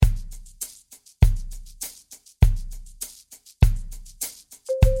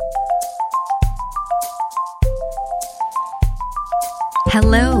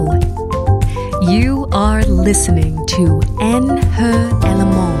Hello. You are listening to En Her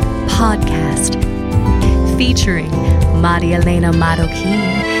Element podcast, featuring Maria Elena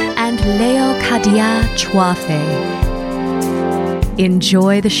Marroquin and Leo Kadia Chwafe.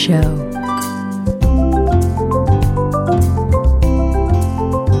 Enjoy the show.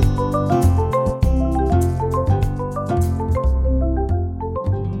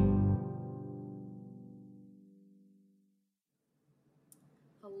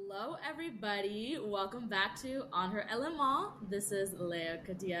 Hello, everybody. Welcome back to En Her Element. This is Leo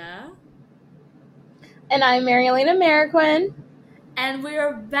Kadia. And I'm Mary Elena Marroquin. And we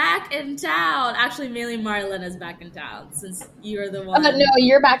are back in town. Actually, mainly Marilena's back in town since you're the one. No,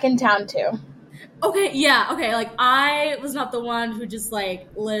 you're back in town too. Okay, yeah, okay. Like, I was not the one who just,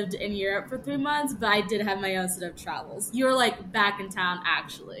 lived in Europe for 3 months, but I did have my own set of travels. You're, back in town,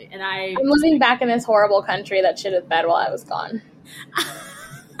 actually. And I'm living back in this horrible country that shit the bed while I was gone.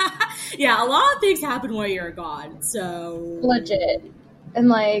 Yeah, a lot of things happen while you're gone, so... Legit.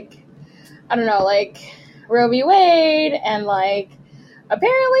 And, I don't know, Roe v. Wade, and,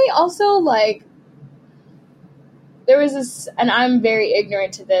 apparently also, there was this, and I'm very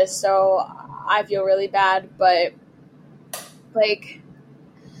ignorant to this, so I feel really bad, but,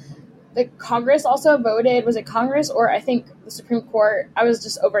 the Congress also voted, was it Congress or I think the Supreme Court? I was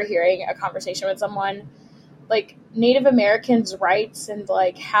just overhearing a conversation with someone, Native Americans' rights and,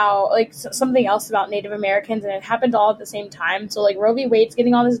 how, something else about Native Americans, and it happened all at the same time. So, Roe v. Wade's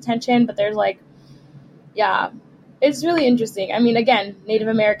getting all this attention, but there's, yeah, it's really interesting. I mean, again, Native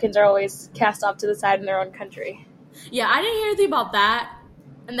Americans are always cast off to the side in their own country. Yeah, I didn't hear anything about that,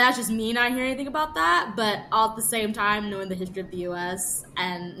 and that's just me not hearing anything about that, but all at the same time, knowing the history of the U.S.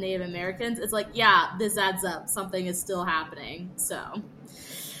 and Native Americans, it's yeah, this adds up. Something is still happening, so...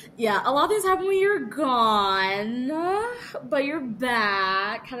 Yeah, a lot of things happen when you're gone, but you're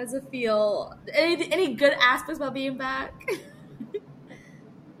back. How does it feel? Any good aspects about being back?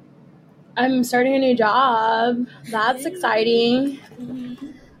 I'm starting a new job. That's exciting.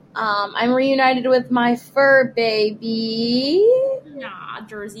 Mm-hmm. I'm reunited with my fur baby. Yeah,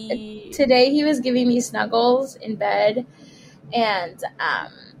 Jersey. Today he was giving me snuggles in bed, and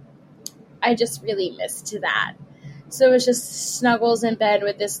I just really missed that. So it was just snuggles in bed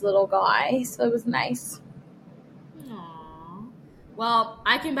with this little guy. So it was nice. Aww. Well,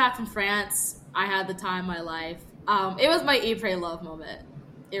 I came back from France. I had the time of my life. It was my Eat, Pray, Love moment.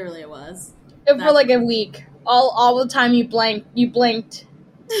 It really was. For a week. All the time you blinked.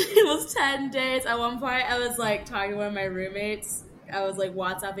 It was 10 days. At one point, I was, talking to one of my roommates. I was,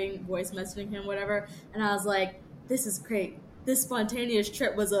 WhatsApping, voice messaging him, whatever. And I was like, this is great. This spontaneous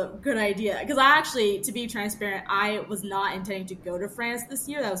trip was a good idea. Because I actually, to be transparent, I was not intending to go to France this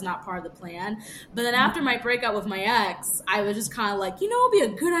year. That was not part of the plan. But then after my breakup with my ex, I was just kind of what would be a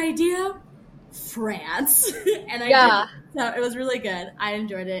good idea? France. And I did. So it was really good. I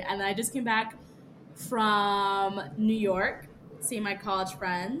enjoyed it. And then I just came back from New York, seeing my college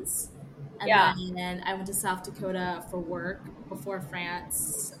friends. And then I went to South Dakota for work before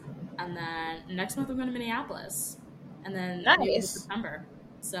France. And then next month I'm going to Minneapolis. And then nice. September.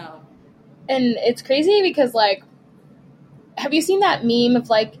 So. And it's crazy because, have you seen that meme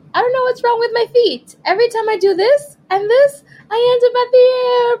of, I don't know what's wrong with my feet. Every time I do this and this, I end up at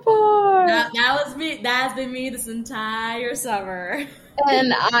the airport. That was me. That's been me this entire summer.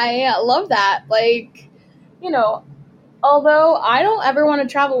 And I love that. Although I don't ever want to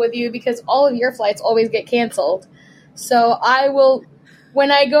travel with you because all of your flights always get canceled. So I will... When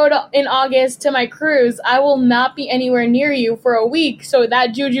I go in August to my cruise, I will not be anywhere near you for a week, so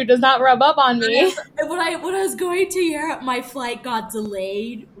that juju does not rub up on me. When I was going to Europe, my flight got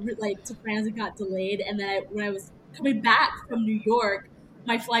delayed, to France it got delayed, and then when I was coming back from New York,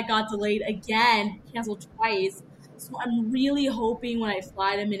 my flight got delayed again, canceled twice. So I'm really hoping when I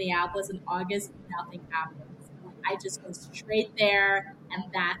fly to Minneapolis in August, nothing happens. I just go straight there, and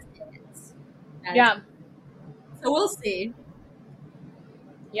that's it. So we'll see.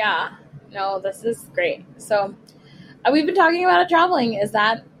 Yeah, no, this is great. So, we've been talking about traveling. Is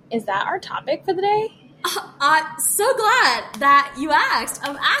that our topic for the day? I'm so glad that you asked.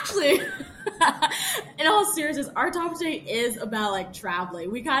 I'm actually, in all seriousness, our topic today is about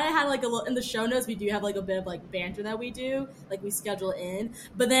traveling. We kind of had a little in the show notes. We do have a bit of banter that we do, we schedule in.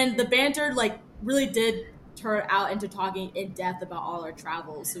 But then the banter really did turn out into talking in depth about all our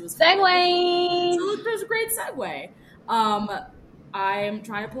travels. So it was segue. So it was a great segue. I'm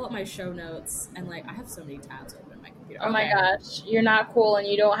trying to pull up my show notes, and I have so many tabs open on my computer. Oh my gosh, you're not cool and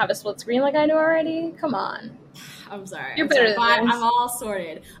you don't have a split screen like I do already? Come on. I'm sorry. You're better than this. I'm all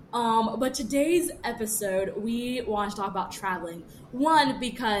sorted. But today's episode, we want to talk about traveling. One,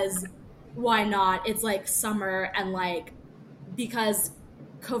 because why not? It's like summer and like because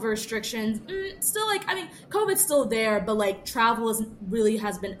COVID restrictions still COVID's still there, but like travel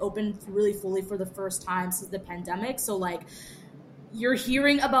has been open really fully for the first time since the pandemic. So like you're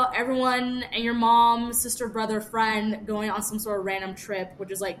hearing about everyone and your mom, sister, brother, friend going on some sort of random trip,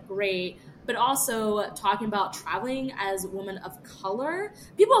 which is like great. But also talking about traveling as women of color.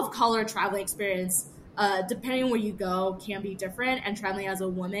 People of color traveling experience, depending on where you go, can be different. And traveling as a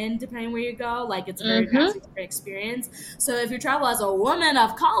woman, depending where you go, like it's a very vastly different experience. So if you travel as a woman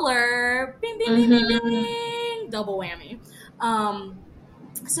of color, bing, bing, bing, bing, bing, double whammy.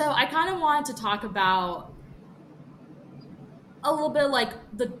 So I kind of wanted to talk about a little bit like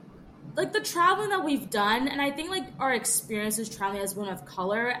the traveling that we've done, and I think like our experiences traveling as women of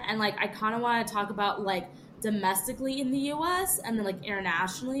color, and like I kind of want to talk about like domestically in the US and then like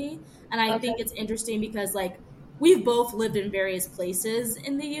internationally. And I think it's interesting because like we've both lived in various places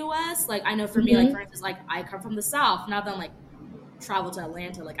in the US. Like I know for me, like for instance, like I come from the South, not that I'm like travel to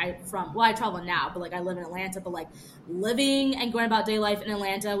Atlanta. Like I travel now, but like I live in Atlanta, but like living and going about day life in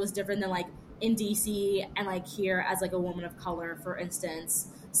Atlanta was different than like in DC and like here as like a woman of color, for instance.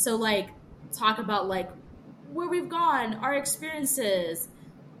 So like talk about like where we've gone, our experiences,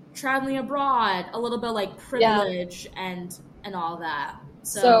 traveling abroad, a little bit like privilege and all that.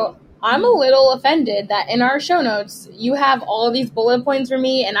 So I'm a little offended that in our show notes you have all of these bullet points for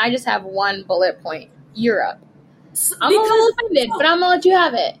me and I just have one bullet point, Europe. I'm a little offended, but I'm gonna let you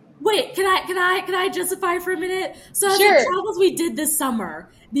have it. Wait, can I justify for a minute? So sure. The travels we did this summer,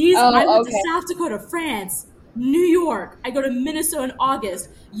 I went to South Dakota, France, New York. I go to Minnesota in August.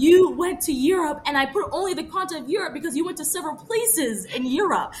 You went to Europe, and I put only the continent of Europe because you went to several places in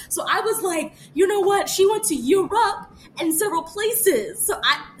Europe. So I was like, you know what? She went to Europe and several places. So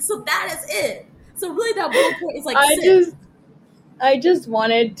that is it. So really, that bullet point is like I just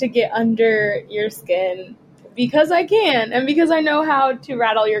wanted to get under your skin because I can, and because I know how to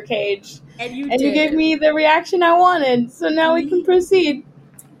rattle your cage. And you gave me the reaction I wanted. So now we can proceed.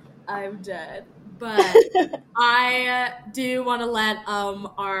 I'm dead. But I do want to let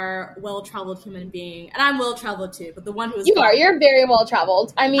our well-traveled human being, and I'm well-traveled too, but the one who is you're very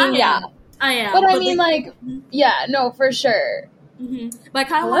well-traveled. I mean, I am. But I mean, no, for sure. Mm-hmm. But I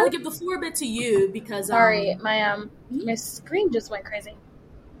kind of want to give the floor a bit to you because sorry, my screen just went crazy.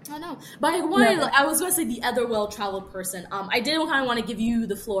 I know, but I was going to say the other well-traveled person. I did kind of want to give you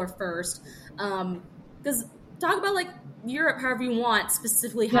the floor first, because talk about like Europe however you want,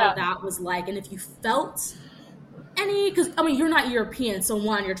 specifically how that was like, and if you felt any, because I mean you're not European, so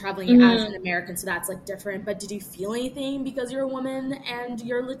one, you're traveling as an American, so that's like different. But did you feel anything because you're a woman and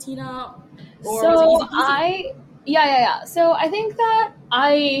you're Latina, or was it easy? So I think that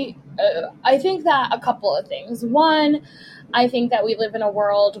a couple of things. One, I think that we live in a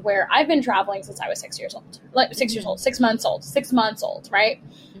world where I've been traveling since I was 6 years old. Like 6 years old, 6 months old, right?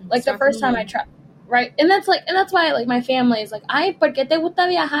 Like the first time I traveled. Right, and that's why like my family is like, "Ay, ¿por qué te gusta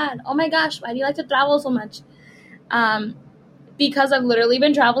viajar? Oh my gosh, why do you like to travel so much?" Because I've literally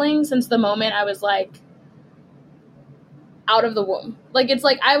been traveling since the moment I was like out of the womb. Like it's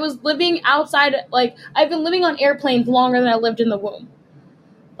like I was living outside. Like I've been living on airplanes longer than I lived in the womb.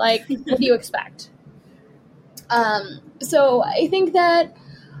 Like what do you expect? So I think that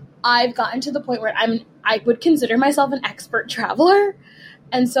I've gotten to the point where I would consider myself an expert traveler,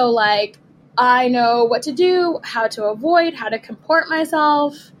 and so like. I know what to do, how to avoid, how to comport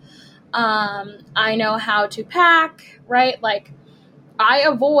myself. I know how to pack, right? Like, I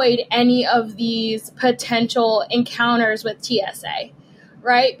avoid any of these potential encounters with TSA,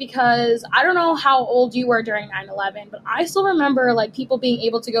 right? Because I don't know how old you were during 9/11, but I still remember, like, people being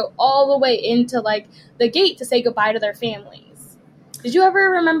able to go all the way into, like, the gate to say goodbye to their families. Did you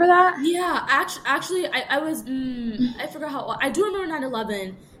ever remember that? Yeah, actually, I was, I forgot how old. I do remember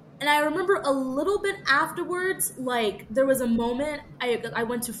 9/11. And I remember a little bit afterwards, like, there was a moment I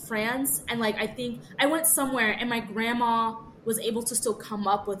went to France, and, like, I think I went somewhere, and my grandma was able to still come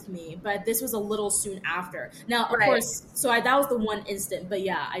up with me, but this was a little soon after. Now, of course, so that was the one instant, but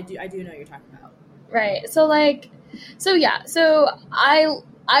yeah, I do know what you're talking about. Right. So, I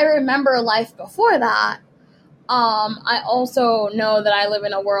remember life before that. I also know that I live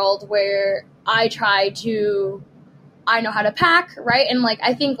in a world where I know how to pack, right? And, like,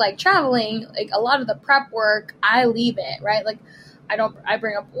 I think, like, traveling, like, a lot of the prep work, I leave it, right? Like, I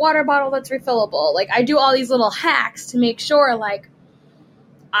bring a water bottle that's refillable. Like, I do all these little hacks to make sure, like,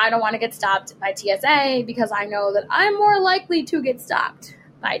 I don't want to get stopped by TSA because I know that I'm more likely to get stopped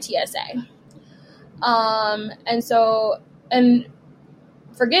by TSA. And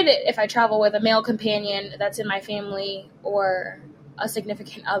forget it if I travel with a male companion that's in my family or a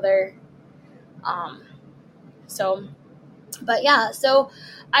significant other. But yeah, so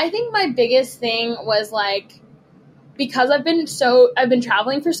I think my biggest thing was like, because I've been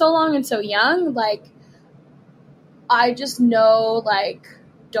traveling for so long and so young, like, I just know, like,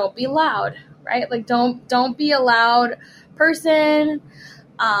 don't be loud, right? Like, don't be a loud person.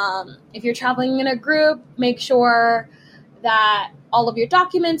 If you're traveling in a group, make sure that all of your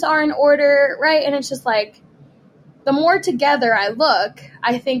documents are in order, right? And it's just like, the more together I look,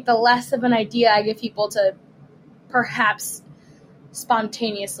 I think the less of an idea I give people to perhaps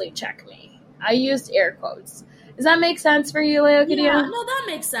spontaneously check me. I used air quotes. Does that make sense for you, Leocadia? Yeah, no, that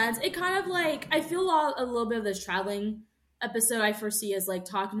makes sense. It kind of like, I feel a little bit of this traveling episode I foresee as like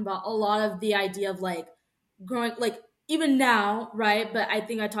talking about a lot of the idea of like growing, like even now, right? But I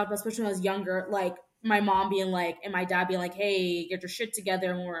think I talked about, especially when I was younger, like my mom being like, and my dad being like, hey, get your shit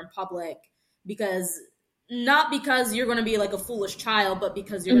together when we're in public, because not because you're going to be like a foolish child, but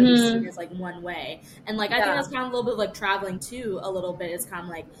because you're going to be seen as like one way. And like, I think that's kind of a little bit of like traveling too, a little bit. It's kind of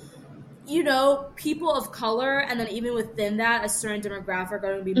like, you know, people of color, and then even within that, a certain demographic are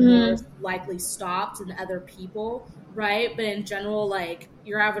going to be more likely stopped than other people, right? But in general, like,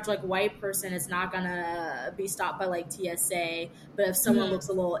 your average, like, white person is not going to be stopped by, like, TSA. But if someone looks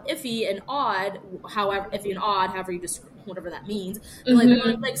a little iffy and odd, however you just, whatever that means, then, like, they're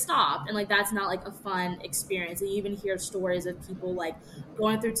going to, like, stop. And, like, that's not, like, a fun experience. And you even hear stories of people, like,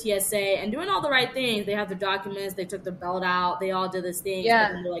 going through TSA and doing all the right things. They have their documents, they took their belt out, they all did this thing, but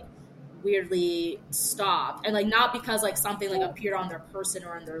then they're, like, weirdly stopped, and like not because like something like appeared on their person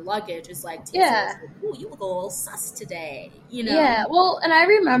or on their luggage. It's like, like, ooh, you look a little sus today, you know? Yeah, well, and I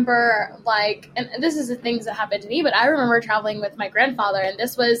remember like, and this is the things that happened to me, but I remember traveling with my grandfather, and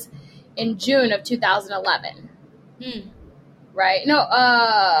this was in June of 2011. Right?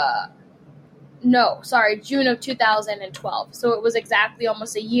 No, sorry, June of 2012. So it was exactly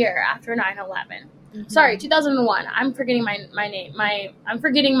almost a year after 9/11. Sorry, 2001. I'm forgetting I'm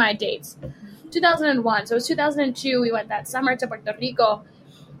forgetting my dates. 2001. So it was 2002. We went that summer to Puerto Rico,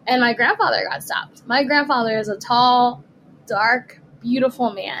 and my grandfather got stopped. My grandfather is a tall, dark,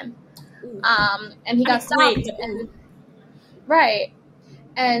 beautiful man. And he got stopped. Right.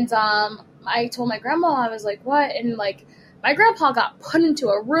 And I told my grandma, I was like, what? And like, my grandpa got put into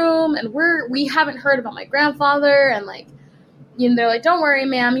a room, and we haven't heard about my grandfather, and like, you know, they're like, don't worry,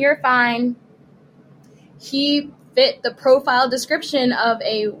 ma'am, you're fine. He fit the profile description of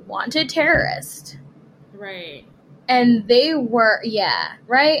a wanted terrorist. Right. And they were,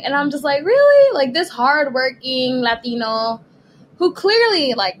 right? And I'm just like, really? Like, this hardworking Latino who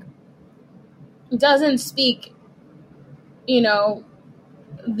clearly, like, doesn't speak, you know,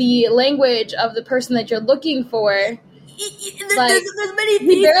 the language of the person that you're looking for. Like, there's many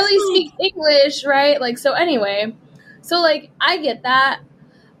things. He barely speaks English, right? Like, so anyway. So, like, I get that.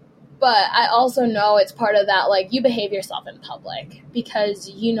 But I also know it's part of that, like, you behave yourself in public because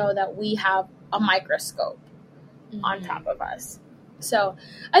you know that we have a microscope on top of us. So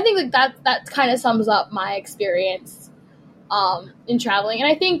I think like that kind of sums up my experience in traveling.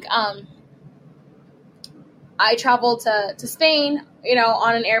 And I think I traveled to Spain, you know,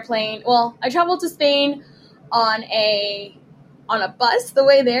 on an airplane. Well, I traveled to Spain on a bus the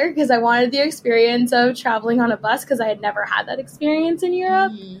way there because I wanted the experience of traveling on a bus because I had never had that experience in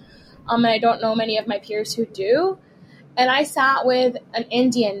Europe. And I don't know many of my peers who do. And I sat with an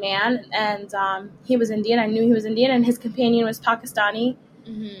Indian man, and he was Indian. I knew he was Indian, and his companion was Pakistani.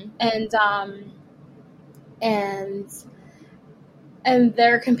 And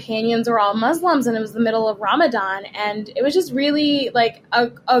their companions were all Muslims, and it was the middle of Ramadan, and it was just really like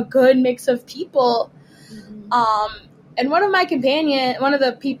a good mix of people. And one of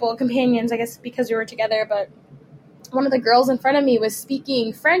the companions, I guess because we were together, but one of the girls in front of me was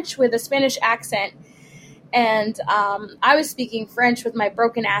speaking French with a Spanish accent, and I was speaking French with my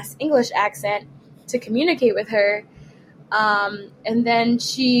broken-ass English accent to communicate with her. And then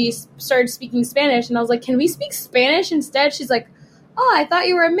she started speaking Spanish, and I was like, can we speak Spanish instead? She's like, oh, I thought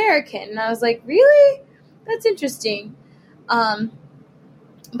you were American. And I was like, really? That's interesting.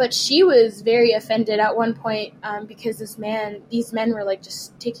 But she was very offended at one point because these men were like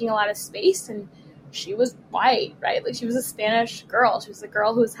just taking a lot of space, and she was white, right? Like, she was a Spanish girl. She was a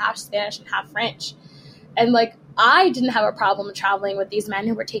girl who was half Spanish and half French. And, like, I didn't have a problem traveling with these men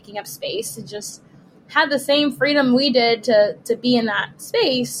who were taking up space and just had the same freedom we did to be in that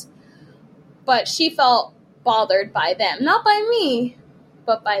space. But she felt bothered by them. Not by me,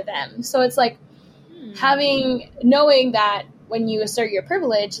 but by them. So it's like knowing that when you assert your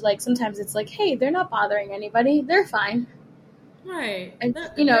privilege, like sometimes it's like, hey, they're not bothering anybody, they're fine. Right. And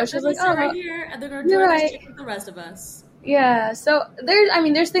she's like, oh, oh, right here, and they're gonna you're join right. with the rest of us. Yeah. So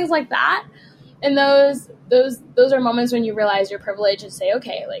there's things like that, and those are moments when you realize your privilege and say,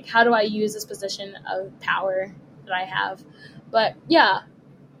 okay, like how do I use this position of power that I have? But yeah.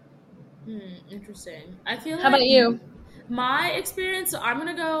 Interesting. I feel How about you? My experience, so I'm going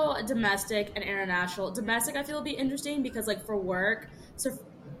to go domestic and international. Domestic, I feel will be interesting because, like, for work,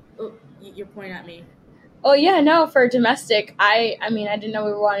 you're pointing at me. Oh, yeah, no, for domestic, I mean, I didn't know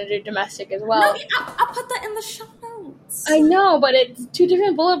we wanted to do domestic as well. No, I'll put that in the show notes. I know, but it's 2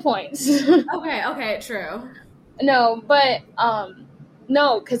 different bullet points. Okay, true. No, but,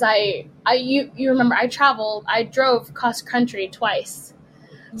 no, because you remember, I drove cross country twice.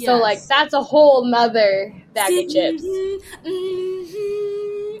 Yes. So, like, that's a whole nother bag of chips. I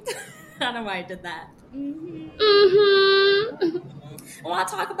don't know why I did that. I want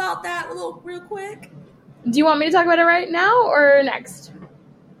to talk about that real quick. Do you want me to talk about it right now or next?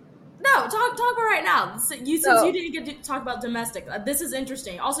 No, talk about it right now. Since you didn't get to talk about domestic, this is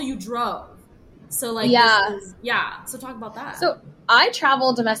interesting. Also, you drove. So, like, so talk about that. So, I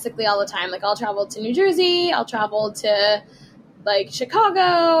travel domestically all the time. Like, I'll travel to New Jersey. I'll travel to like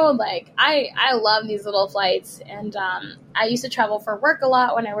Chicago. Like I love these little flights, and I used to travel for work a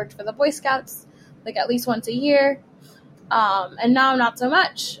lot when I worked for the Boy Scouts, like at least once a year, and now not so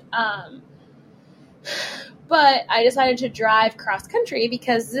much, but I decided to drive cross country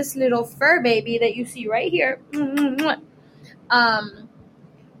because this little fur baby that you see right here,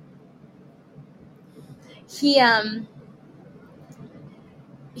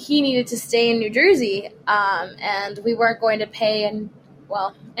 he needed to stay in New Jersey, and we weren't going to pay. And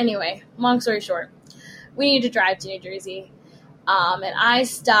well, anyway, long story short, we needed to drive to New Jersey, and I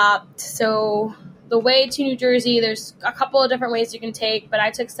stopped. So the way to New Jersey, there's a couple of different ways you can take, but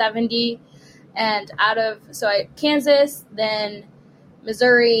I took 70, and Kansas, then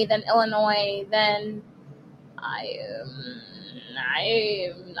Missouri, then Illinois, then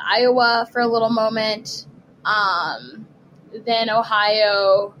Iowa for a little moment. Then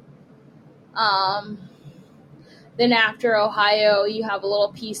Ohio, then after Ohio, you have a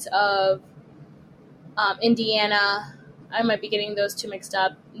little piece of Indiana. I might be getting those two mixed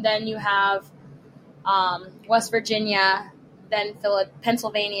up. Then you have West Virginia, then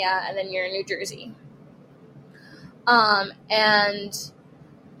Pennsylvania, and then you're in New Jersey. And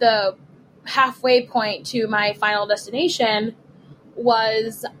the halfway point to my final destination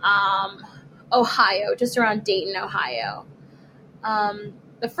was Ohio, just around Dayton, Ohio.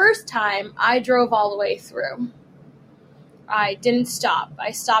 The first time, I drove all the way through. I didn't stop. I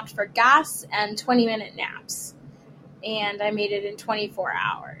stopped for gas and 20-minute naps, and I made it in 24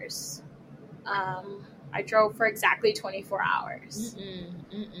 hours. I drove for exactly 24 hours.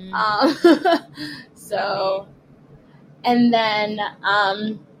 So, and then,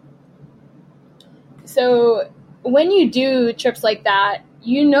 so when you do trips like that,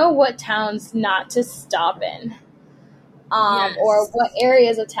 you know what towns not to stop in, yes, or what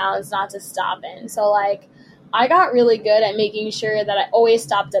areas of towns not to stop in. So, like, I got really good at making sure that I always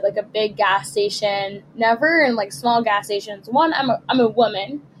stopped at, like, a big gas station, never in, like, small gas stations. One, I'm a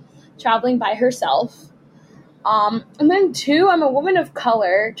woman traveling by herself. And then 2, I'm a woman of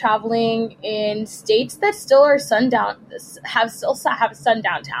color traveling in states that still are have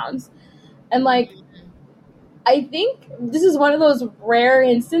sundown towns. And, like, I think this is one of those rare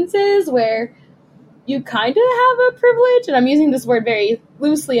instances where you kind of have a privilege, and I'm using this word very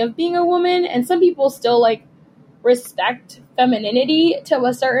loosely, of being a woman, and some people still, like, respect femininity to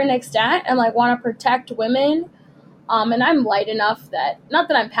a certain extent and, like, want to protect women. And I'm light enough that, not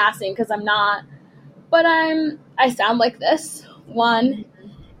that I'm passing, because I'm not, but I sound like this, 1.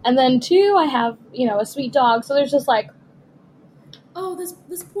 And then 2, I have, a sweet dog, so there's just, like, oh, this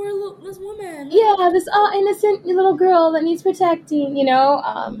woman. Yeah, this innocent little girl that needs protecting, and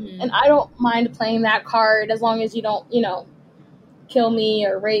I don't mind playing that card as long as you don't, kill me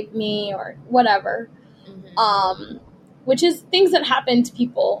or rape me or whatever. Which is things that happen to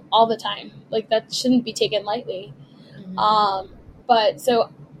people all the time. Like, that shouldn't be taken lightly. But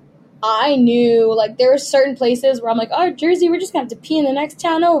so I knew, like, there were certain places where I'm like, oh, Jersey, we're just going to have to pee in the next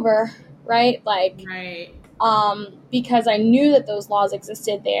town over, right? Like, right. Because I knew that those laws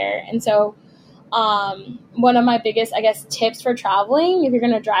existed there. And so one of my biggest, I guess, tips for traveling, if you're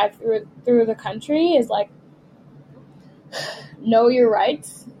going to drive through the country, is, like, know your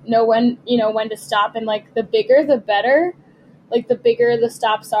rights, know when to stop. And, like, the bigger, the better. Like, the bigger the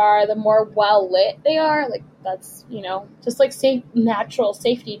stops are, the more well lit they are. Like, that's, just like natural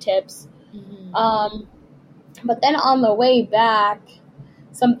safety tips. But then on the way back,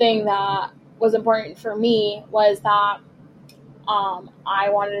 something that was important for me was that I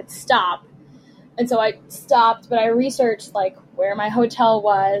wanted to stop. And so I stopped, but I researched like where my hotel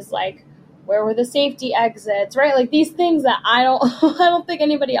was, like where were the safety exits, right? Like these things that I don't think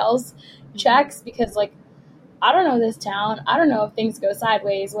anybody else checks, because like I don't know this town. I don't know if things go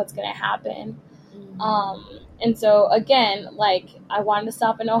sideways, what's going to happen. And so again, like I wanted to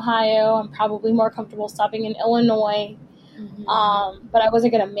stop in Ohio. I'm probably more comfortable stopping in Illinois. But I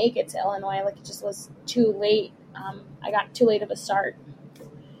wasn't going to make it to Illinois. Like it just was too late. I got too late of a start.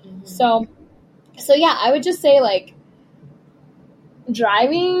 So yeah, I would just say like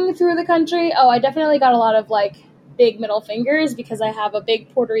driving through the country. Oh, I definitely got a lot of like big middle fingers because I have a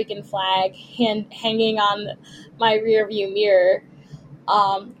big Puerto Rican flag hanging on my rear view mirror,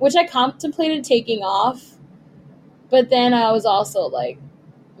 which I contemplated taking off. But then I was also like,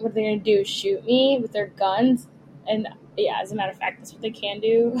 what are they going to do? Shoot me with their guns? And yeah, as a matter of fact, that's what they can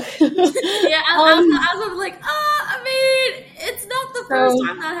do. Yeah, I was like, I mean, it's not the first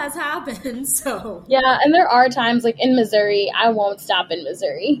time that has happened, so. Yeah, and there are times, like in Missouri, I won't stop in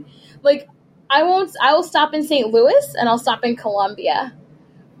Missouri. Like, I will stop in St. Louis, and I'll stop in Columbia.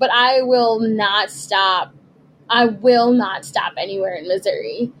 But I will not stop anywhere in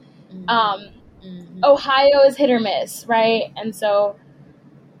Missouri. Ohio is hit or miss, right? And so,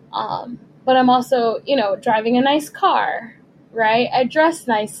 but I'm also, driving a nice car, right? I dress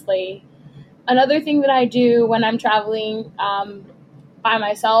nicely. Another thing that I do when I'm traveling by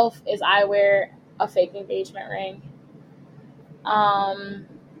myself is I wear a fake engagement ring.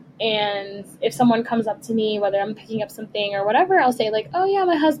 And if someone comes up to me, whether I'm picking up something or whatever, I'll say like, oh yeah,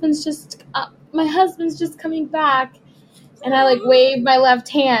 my husband's just coming back. And I like wave my left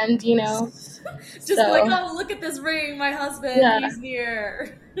hand, Just like, oh, look at this ring, my husband, he's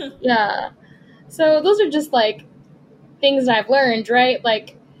near. Yeah. So those are just like things that I've learned, right?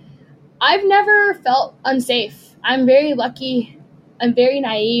 Like I've never felt unsafe. I'm very lucky. I'm very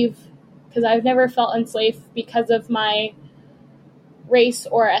naive because I've never felt unsafe because of my race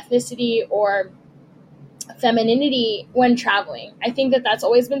or ethnicity or femininity when traveling. I think that that's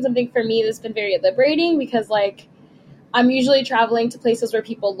always been something for me that's been very liberating because like I'm usually traveling to places where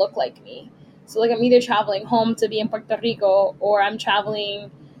people look like me. So like I'm either traveling home to be in Puerto Rico or I'm traveling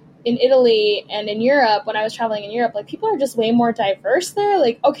in Italy and in Europe. When I was traveling in Europe, like people are just way more diverse there.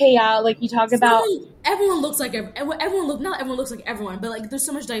 Like, okay, yeah, like you talk about everyone looks like not everyone looks like everyone, but like there's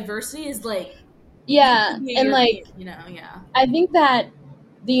so much diversity is like and like I think that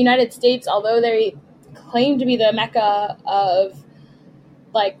the United States, although they claim to be the mecca of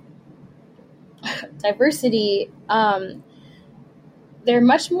like diversity, they're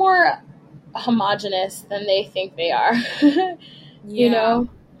much more homogenous than they think they are.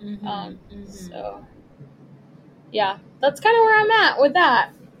 So yeah, that's kind of where I'm at with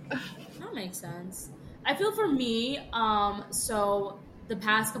that. That makes sense. I feel for me, so the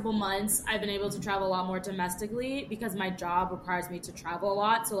past couple months I've been able to travel a lot more domestically because my job requires me to travel a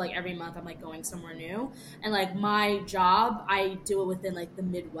lot. So like every month I'm like going somewhere new, and like my job I do it within like the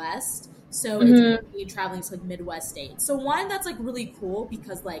Midwest. So it's me traveling to like Midwest states. So one, that's like really cool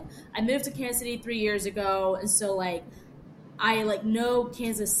because like I moved to Kansas City 3 years ago, and so like I like know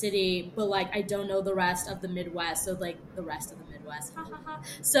Kansas City, but like I don't know the rest of the Midwest. So like the rest of the Midwest, ha ha ha.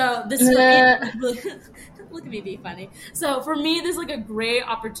 So this is look at me be funny. So for me, this is like a great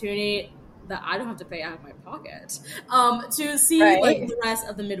opportunity that I don't have to pay out of my pocket to see like the rest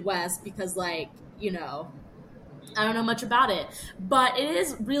of the Midwest because like I don't know much about it, but it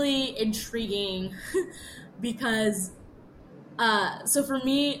is really intriguing because so for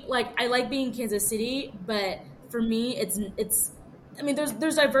me, like I like being in Kansas City, but for me it's I mean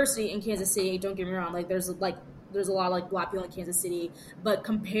there's diversity in Kansas City, don't get me wrong, like there's a lot of like Black people in Kansas City, but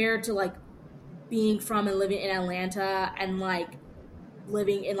compared to like being from and living in Atlanta and like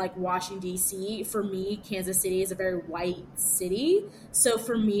living in like Washington D.C., for me Kansas City is a very white city. So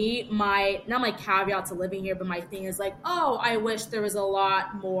for me, not my caveat to living here, but my thing is like, oh, I wish there was a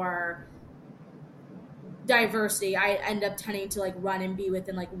lot more diversity. I end up tending to like run and be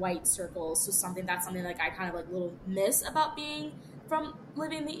within like white circles. So that's something like I kind of like little miss about being from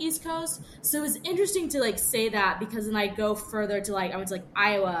living in the East Coast. So it was interesting to like say that because then I go further to like I went to like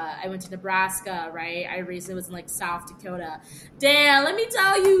Iowa, I went to Nebraska, right? I recently was in like South Dakota. Damn, let me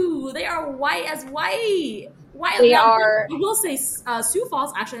tell you, they are white as white. They are. I will say Sioux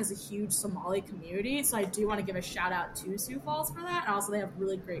Falls actually has a huge Somali community, so I do want to give a shout out to Sioux Falls for that. And also they have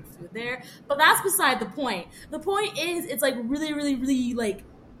really great food there. But that's beside the point. The point is it's like really, really, really like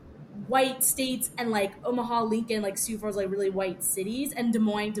white states, and like Omaha, Lincoln, like Sioux Falls, like really white cities, and Des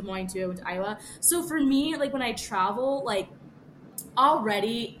Moines too. I went to Iowa. So for me, like when I travel, like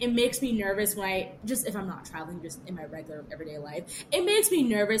already it makes me nervous when I just, if I'm not traveling, just in my regular everyday life, it makes me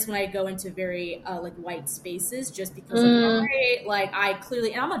nervous when I go into very like white spaces, just because like, all right, like I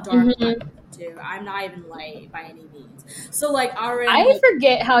clearly, and I'm a dark black person too, I'm not even light by any means, so like already I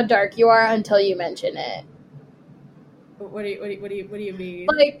forget how dark you are until you mention it. what do you mean?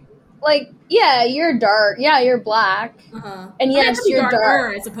 Like yeah, you're dark, yeah, you're black, and yes, I mean, you're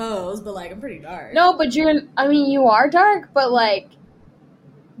dark, I suppose, but like I'm pretty dark. No, but you are dark, but like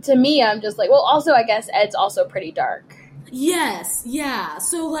to me, I'm just like, well, also I guess Ed's also pretty dark. Yes, yeah.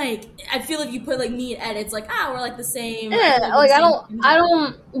 So like, I feel like you put like me and Ed, it's like, we're like the same. Yeah, like I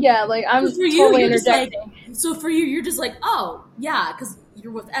don't. Yeah, like I'm so for totally you, interjecting. Like, so for you, you're just like, oh yeah, because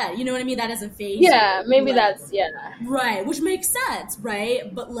you're with Ed. You know what I mean? That doesn't phase. Yeah, maybe like, that's right, which makes sense,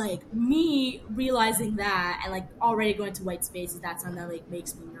 right? But like me realizing that and like already going to white spaces, that's something that like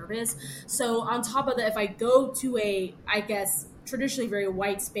makes me nervous. So on top of that, if I go to a, I guess traditionally very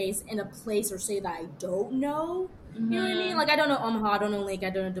white space in a place or say that I don't know. You know what I mean? Like I don't know Omaha, I don't know Lake, I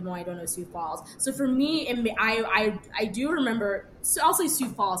don't know Des Moines, I don't know Sioux Falls. So for me, I do remember. So I'll say Sioux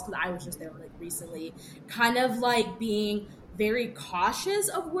Falls because I was just there like recently, kind of like being very cautious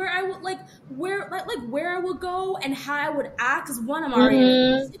of where I would where I would go and how I would act. Because one, I'm already in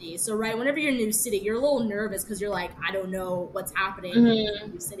a new city, so right, whenever you're in a new city, you're a little nervous because you're like, I don't know what's happening in a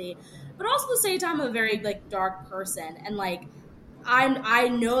new city. But also at the same time, I'm a very like dark person, and like. I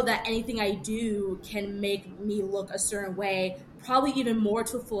know that anything I do can make me look a certain way, probably even more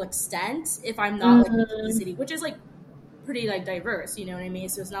to a full extent if I'm not like in the city, which is like pretty like diverse, you know what I mean?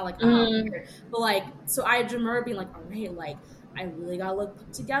 So it's not like weird. But like, so I remember being like, all right, like I really gotta look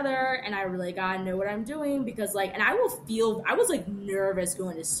put together and I really gotta know what I'm doing because like, and I was like nervous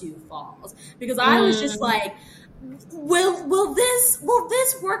going to Sioux Falls because I was just like, will this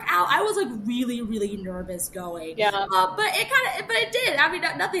work out? I was like really, really nervous going. Yeah. But it did. I mean,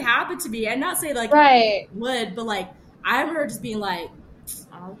 nothing happened to me. I'm not saying like right. it would, but like I remember just being like,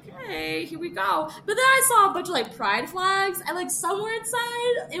 okay, here we go. But then I saw a bunch of like pride flags and like somewhere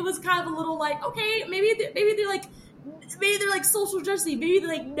inside it was kind of a little like, okay, maybe they're like social justice. Maybe they're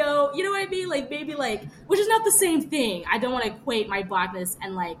like, no, you know what I mean? Like maybe like, which is not the same thing. I don't want to equate my blackness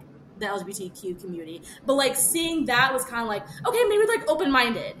and like the LGBTQ community, but like seeing that was kind of like, okay, maybe like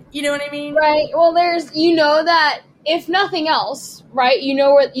open-minded, you know what I mean? Right. Well, there's, that if nothing else, right,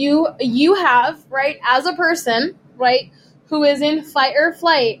 what you have, right, as a person, right, who is in fight or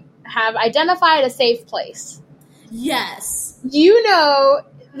flight, have identified a safe place. Yes. You know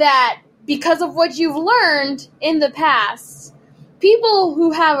that because of what you've learned in the past, people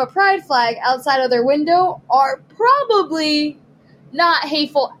who have a pride flag outside of their window are probably not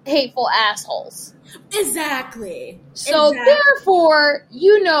hateful assholes. Exactly. So therefore,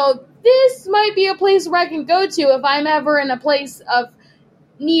 this might be a place where I can go to if I'm ever in a place of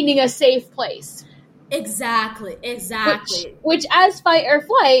needing a safe place. Exactly. Which as fight or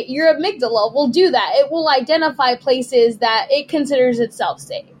flight, your amygdala will do that. It will identify places that it considers itself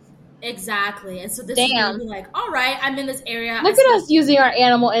safe. Exactly. And so this is like, all right, I'm in this area. Look at us using our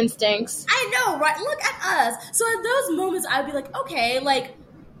animal instincts. I know, right? Look at us. So at those moments, I'd be like, okay, like,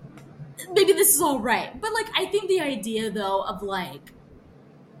 maybe this is all right. But, like, I think the idea, though, of, like,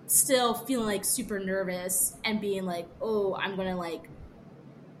 still feeling, like, super nervous and being like, oh, I'm going to, like,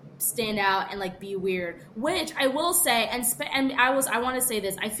 stand out and, like, be weird. Which I will say, and I want to say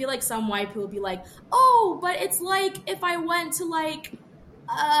this, I feel like some white people will be like, oh, but it's like if I went to, like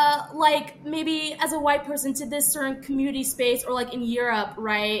maybe as a white person to this certain community space or like in Europe,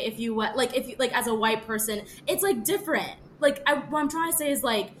 right? If you as a white person, it's like different. Like what I'm trying to say is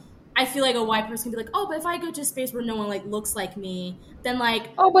like, I feel like a white person can be like, oh, but if I go to a space where no one like looks like me, then like,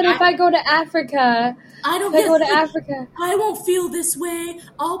 oh, but if I go to Africa, I won't feel this way.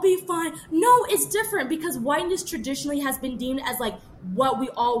 I'll be fine. No, it's different because whiteness traditionally has been deemed as like what we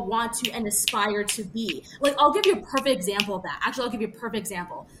all want to and aspire to be. Like, I'll give you a perfect example of that. Actually, I'll give you a perfect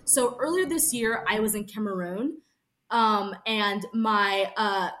example. So earlier this year, I was in Cameroon, and my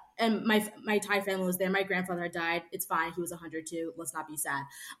Thai family was there. My grandfather had died. It's fine. He was 102. Let's not be sad.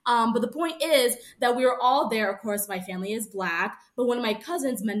 But the point is that we were all there. Of course, my family is black, but one of my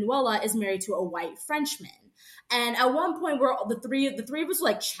cousins, Manuela, is married to a white Frenchman. And at one point, we're the three of us were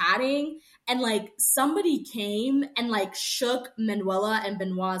like chatting, and like somebody came and like shook Manuela and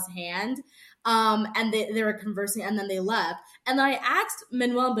Benoit's hand. And they were conversing, and then they left. And then I asked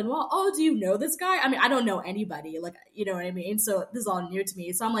Manuel and Benoit, oh, do you know this guy? I mean, I don't know anybody, like, you know what I mean? So this is all new to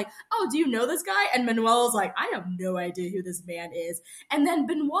me. So I'm like, oh, do you know this guy? And Manuel was like, I have no idea who this man is. And then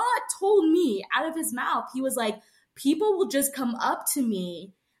Benoit told me out of his mouth, he was like, people will just come up to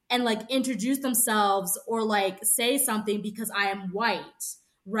me and like introduce themselves or like say something because I am white,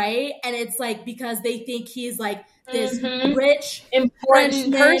 right? And it's like because they think he's like this rich,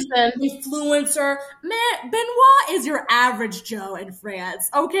 important person, influencer. Man, Benoit is your average Joe in France,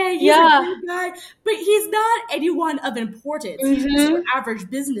 okay? He's yeah. a good guy, but he's not anyone of importance. He's just your average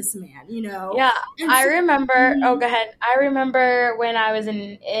businessman, you know? Yeah, And I so- remember, oh, go ahead. I remember when I was in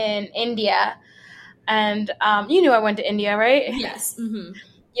India, and you knew I went to India, right? Yes. Mm-hmm.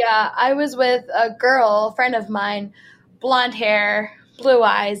 Yeah, I was with a girl, a friend of mine, blonde hair, blue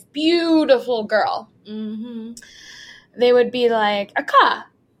eyes, beautiful girl. Mm-hmm. They would be like, Aka,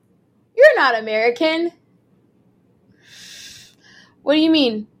 you're not American. What do you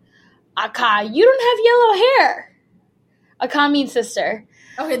mean? Aka, you don't have yellow hair. Aka means sister.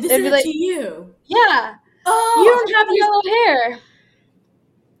 Okay, this They'd be is like, to you. Yeah, Oh, you don't have yellow hair.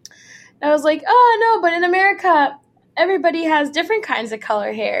 And I was like, oh, no, but in America, everybody has different kinds of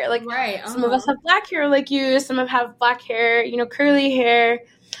color hair. Like, right. some of us have black hair like you. Some have black hair, you know, curly hair.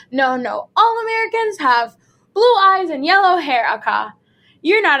 No. All Americans have blue eyes and yellow hair, Aka.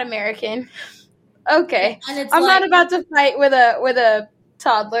 You're not American. Okay. And it's I'm like, not about to fight with a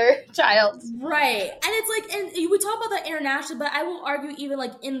toddler child. right. And it's like, and we talk about that internationally, but I will argue even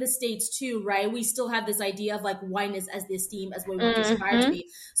like in the States too, right? We still have this idea of like whiteness as the esteem as what we want to aspire to be.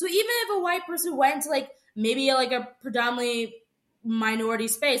 So even if a white person went to like maybe like a predominantly minority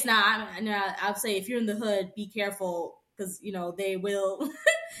space, now I'll say if you're in the hood, be careful because you know they will.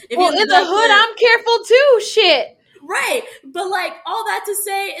 If well, in the hood, I'm careful too. Shit. Right, but like all that to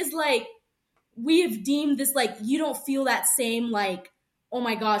say is like we have deemed this like you don't feel that same like, oh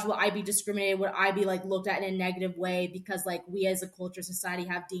my gosh, will I be discriminated? Would I be like looked at in a negative way? Because like we as a culture, society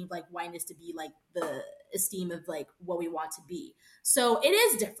have deemed like whiteness to be like the esteem of like what we want to be. So it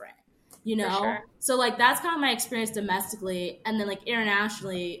is different, you know? Sure. So like that's kind of my experience domestically. And then like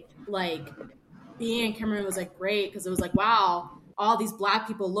internationally, like being in Cameroon was like great because it was like, wow, all these black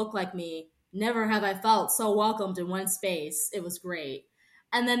people look like me. Never have I felt so welcomed in one space. It was great.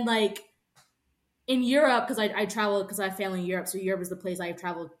 And then like in Europe, because I traveled because I have family in Europe, so Europe is the place I've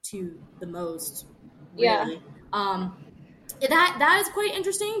traveled to the most. Really. Yeah. That is quite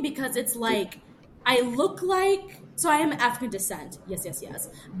interesting because it's like I look like so I am African descent. Yes.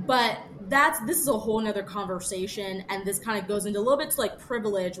 But this is a whole nother conversation, and this kind of goes into a little bit to like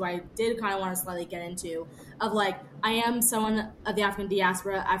privilege, where I did kind of want to slightly get into of like I am someone of the African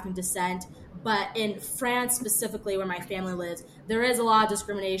diaspora, African descent. But in France specifically, where my family lives, there is a lot of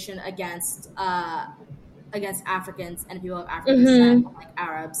discrimination against Africans and people of African descent, like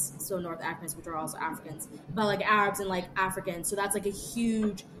Arabs, so North Africans, which are also Africans, but like Arabs and like Africans. So that's like a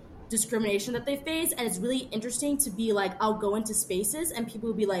huge discrimination that they face, and it's really interesting to be like, I'll go into spaces and people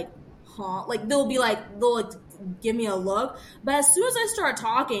will be like, huh? Like they'll like give me a look, but as soon as I start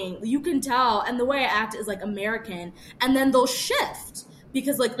talking, you can tell, and the way I act is like American, and then they'll shift.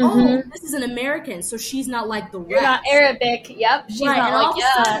 Because like, oh, this is an American, so she's not like the rest. You're not Arabic. Yep, she's right. not and like all of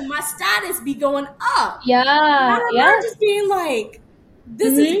a sudden, my status be going up. Yeah, I'm just being like,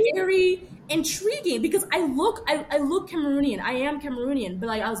 this is very intriguing because I look Cameroonian. I am Cameroonian, but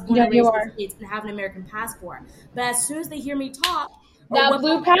like I was born and raised in the States and have an American passport. But as soon as they hear me talk, that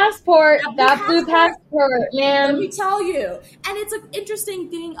blue passport, man. Let me tell you, and it's an interesting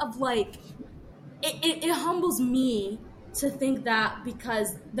thing of like, it humbles me to think that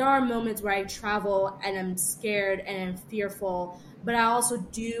because there are moments where I travel and I'm scared and I'm fearful, but I also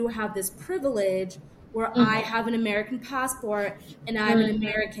do have this privilege where I have an American passport and I'm an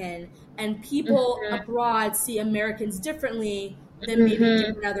American, and people abroad see Americans differently than maybe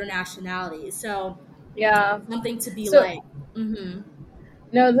different other nationalities. So something to be like.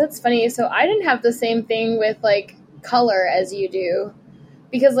 No, that's funny. So I didn't have the same thing with like color as you do,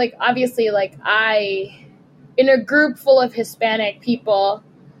 because like obviously like in a group full of Hispanic people,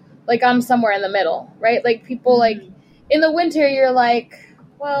 like I'm somewhere in the middle, right? Like people like in the winter, you're like,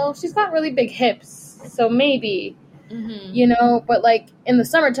 well, she's got really big hips, so maybe, you know, but like in the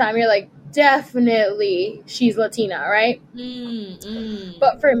summertime, you're like, definitely she's Latina, right?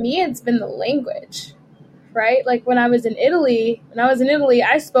 But for me, it's been the language, right? Like when I was in Italy,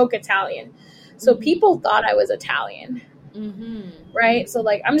 I spoke Italian. So people thought I was Italian. Right, so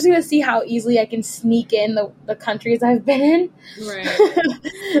like I'm just gonna see how easily I can sneak in the countries I've been in. Right.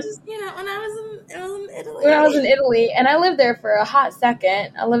 Just, you know, when I was Italy. When I was in Italy, and I lived there for a hot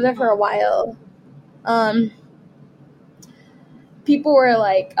second. I lived there for a while. People were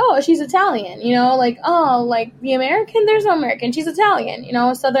like, "Oh, she's Italian," like, "Oh, like the American." There's no American. She's Italian,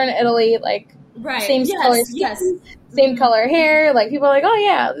 Southern Italy, like Right. same color skin, Yes. same color hair. Like people are like, "Oh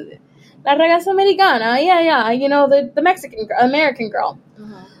yeah, la ragazza americana, yeah, the Mexican American girl."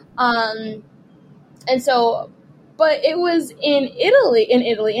 And so, but it was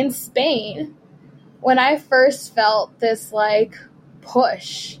in Spain, when I first felt this like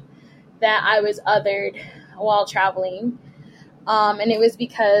push that I was othered while traveling. And it was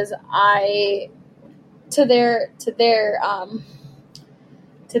because to their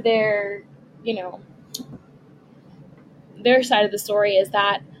their side of the story is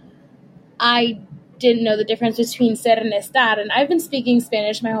that I didn't know the difference between ser and estar. And I've been speaking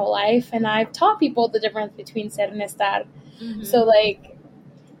Spanish my whole life, and I've taught people the difference between ser and estar. Mm-hmm. So, like,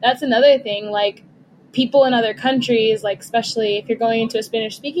 that's another thing. Like, people in other countries, like, especially if you're going into a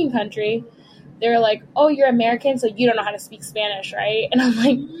Spanish-speaking country, they're like, "Oh, you're American, so you don't know how to speak Spanish, right?" And I'm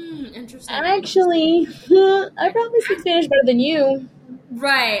like, interesting. Actually, I probably speak Spanish better than you.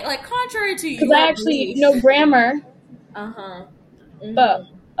 Right. Like, contrary to you. Because I actually know grammar. Mm-hmm. But,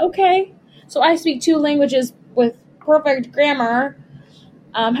 okay. So I speak 2 languages with perfect grammar.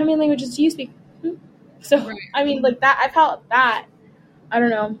 How many languages do you speak? So, right. I mean, like, that, I felt that. I don't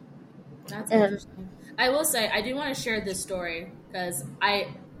know. That's interesting. I will say, I do want to share this story, because I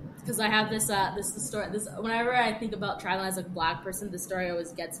have this story. Whenever I think about traveling as a Black person, this story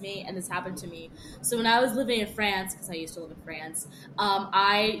always gets me, and this happened to me. So when I was living in France, because I used to live in France,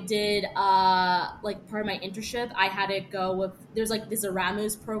 I did like part of my internship. I had to go with there's like this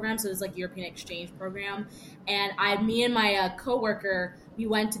Erasmus program, so it's like European exchange program, and me and my coworker, we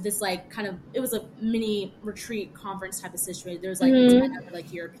went to this like kind of, it was a mini retreat conference type of situation. There was like 10 other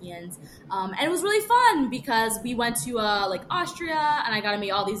like Europeans, and it was really fun because we went to like Austria, and I got to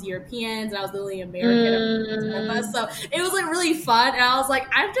meet all these Europeans, and I was literally American. So it was like really fun, and I was like,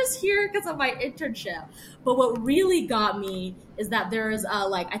 I'm just here because of my internship. But what really got me is that there's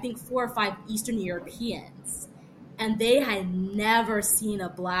like I think 4 or 5 Eastern Europeans, and they had never seen a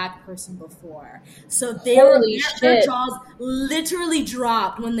Black person before. So their jaws literally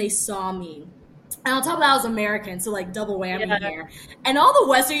dropped when they saw me. And on top of that, I was American, so like double whammy here. And all the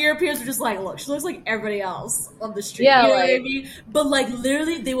Western Europeans were just like, look, she looks like everybody else on the street. Yeah, you know what I mean? But like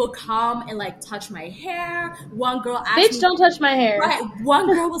literally, they will come and like touch my hair. One girl asked Bitch, don't touch my hair. Right. One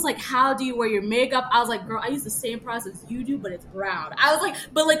girl was like, how do you wear your makeup? I was like, girl, I use the same process you do, but it's brown. I was like,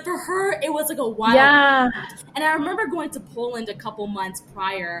 but like for her, it was like a wild. Yeah. And I remember going to Poland a couple months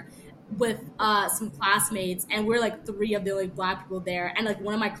prior with some classmates, and we're like 3 of the only Black people there, and like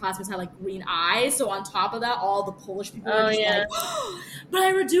one of my classmates had like green eyes, so on top of that, all the Polish people were just like, oh. But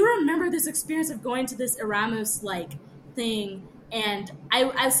I do remember this experience of going to this Erasmus like thing, and I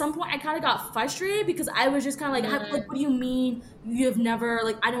at some point I kind of got frustrated because I was just kind of like, what do you mean you have never,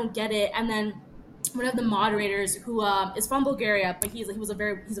 like, I don't get it. And then one of the moderators, who is from Bulgaria, but he's a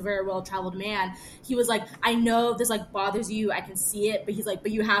very well traveled man. He was like, I know this like bothers you, I can see it, but he's like,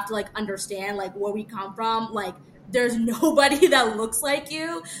 but you have to like understand like where we come from. Like, there's nobody that looks like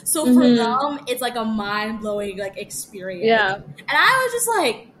you. So for them, it's like a mind blowing like experience. Yeah. And I was just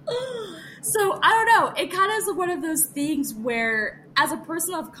like, ugh. So I don't know. It kind of is one of those things where, as a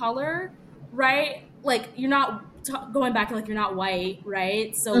person of color, right? Like, you're not going back to like you're not white,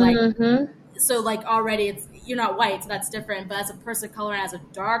 right? So like. So, like, already you're not white, so that's different. But as a person of color and as a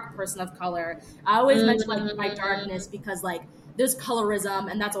dark person of color, I always mention, like, my darkness because, like, there's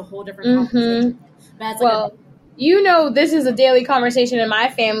colorism, and that's a whole different conversation. But it's like this is a daily conversation in my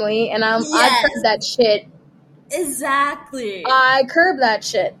family, and I curb that shit. Exactly. I curb that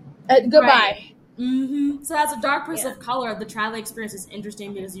shit. Goodbye. Right. So as a dark person of color, the traveling experience is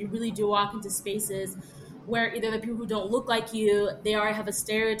interesting because you really do walk into spaces where either the people who don't look like you, they already have a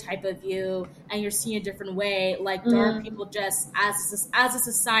stereotype of you, and you're seen a different way. Like, dark people, just as a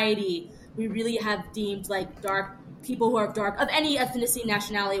society, we really have deemed like dark people who are dark, of any ethnicity,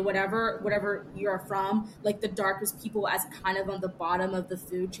 nationality, whatever you're from, like the darkest people as kind of on the bottom of the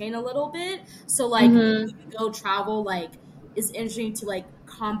food chain a little bit. So like when you go travel, like, it's interesting to like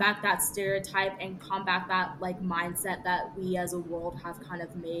combat that stereotype and combat that like mindset that we as a world have kind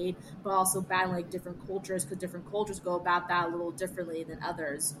of made, but also battling like different cultures, because different cultures go about that a little differently than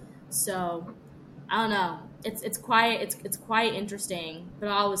others. So I don't know. It's quite interesting. But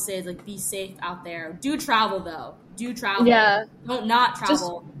all I would say is like, be safe out there. Do travel though. Do travel. Yeah. Don't not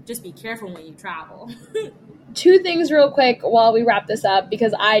travel. Just be careful when you travel. 2 things real quick while we wrap this up,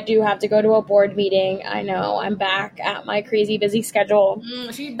 because I do have to go to a board meeting. I know, I'm back at my crazy busy schedule.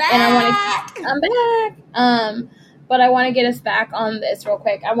 She's back. And I'm back. But I want to get us back on this real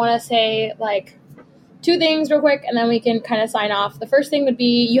quick. I want to say, like, 2 things real quick, and then we can kind of sign off. The first thing would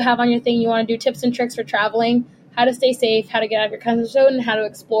be, you have on your thing, you want to do tips and tricks for traveling, how to stay safe, how to get out of your comfort zone, and how to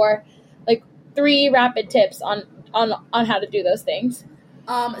explore. Like, 3 rapid tips on how to do those things.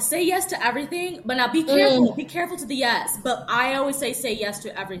 Say yes to everything, but now be careful. Be careful to the yes. But I always say yes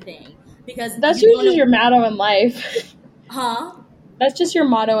to everything, because that's just your motto in life. Huh? That's just your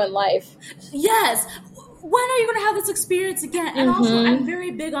motto in life. Yes. When are you going to have this experience again? And also, I'm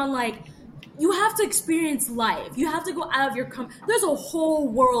very big on, like, you have to experience life. You have to go out of your there's a whole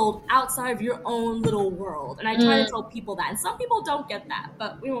world outside of your own little world. And I try to tell people that. And some people don't get that,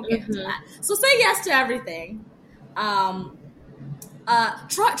 but we won't get into that. So say yes to everything. Try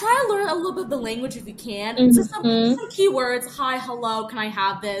to learn a little bit of the language if you can. So some keywords. Hi, hello, can I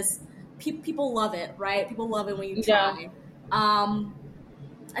have this? People love it, right? People love it when you try.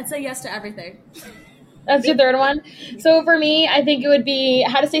 I'd say yes to everything. That's your third one. So for me, I think it would be,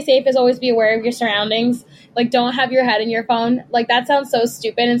 how to stay safe is always be aware of your surroundings. Like, don't have your head in your phone. Like, that sounds so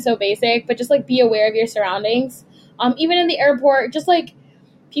stupid and so basic, but just, like, be aware of your surroundings. Even in the airport, just, like,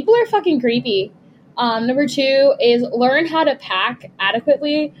 people are fucking creepy. Number 2 is learn how to pack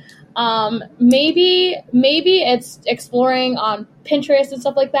adequately. Maybe it's exploring on Pinterest and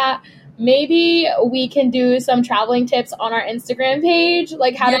stuff like that. Maybe we can do some traveling tips on our Instagram page,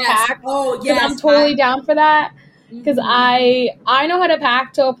 like how to pack. Oh, yes. I'm totally down for that. Because I know how to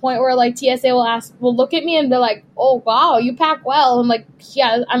pack to a point where, like, TSA will look at me and they're like, "Oh wow, you pack well." I'm like,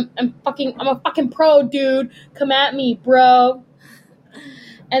 "Yeah, I'm a fucking pro, dude. Come at me, bro."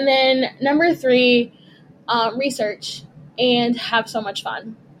 And then number 3, research and have so much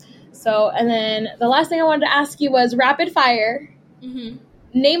fun. So, and then the last thing I wanted to ask you was rapid fire.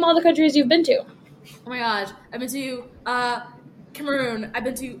 Name all the countries you've been to. Oh my gosh. I've been to Cameroon. I've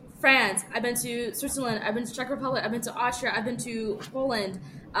been to France. I've been to Switzerland. I've been to Czech Republic. I've been to Austria. I've been to Poland.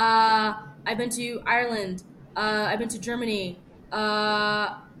 I've been to Ireland. I've been to Germany.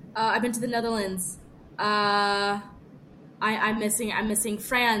 I've been to the Netherlands. I'm missing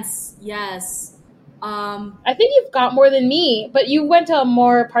France. Yes. I think you've got more than me, but you went to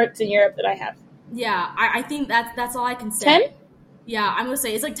more parts in Europe than I have. Yeah, I think that's all I can say. 10? Yeah, I'm gonna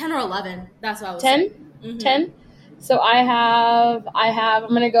say it's like 10 or 11. That's what I was 10? saying. 10? So I'm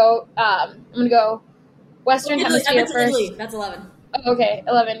gonna go Western Hemisphere first. Italy. That's 11. Oh, okay,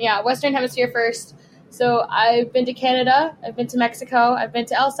 11. Yeah, Western Hemisphere first. So I've been to Canada. I've been to Mexico. I've been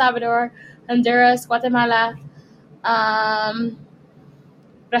to El Salvador, Honduras, Guatemala,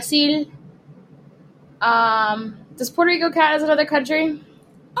 Brazil. Does Puerto Rico count as another country?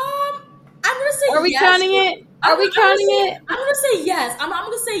 I'm gonna say. Are we yes. counting it? Are we counting it? I'm gonna say yes. I'm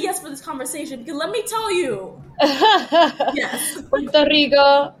gonna say yes for this conversation, because let me tell you. Yes. Puerto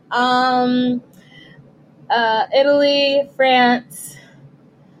Rico, Italy, France,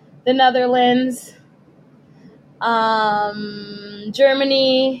 the Netherlands,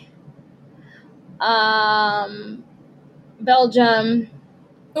 Germany, Belgium.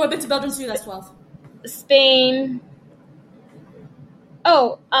 Oh, I've been to Belgium too. That's 12. Spain.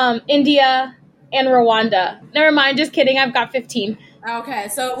 Oh, India and Rwanda. Never mind, just kidding. I've got 15. Okay,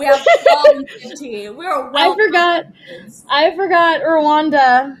 so we have 12 and 15. We're well. I forgot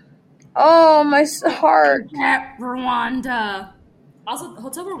Rwanda. Oh, my heart. Rwanda. Also,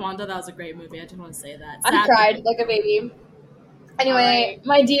 Hotel Rwanda, that was a great movie. I just want to say that. I cried like a baby. Anyway,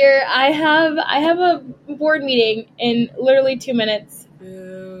 my dear, I have a board meeting in literally 2 minutes.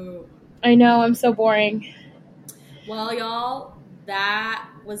 Boo. I know, I'm so boring. Well, y'all, that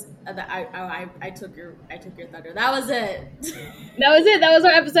was I took your thunder. That was it. That was it. That was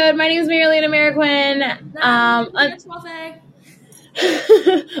our episode. My name is Marilyn Ameriquin.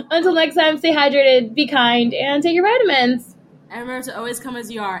 Until next time, stay hydrated, be kind, and take your vitamins. And remember to always come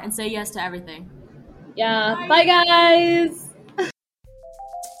as you are and say yes to everything. Yeah. Bye guys.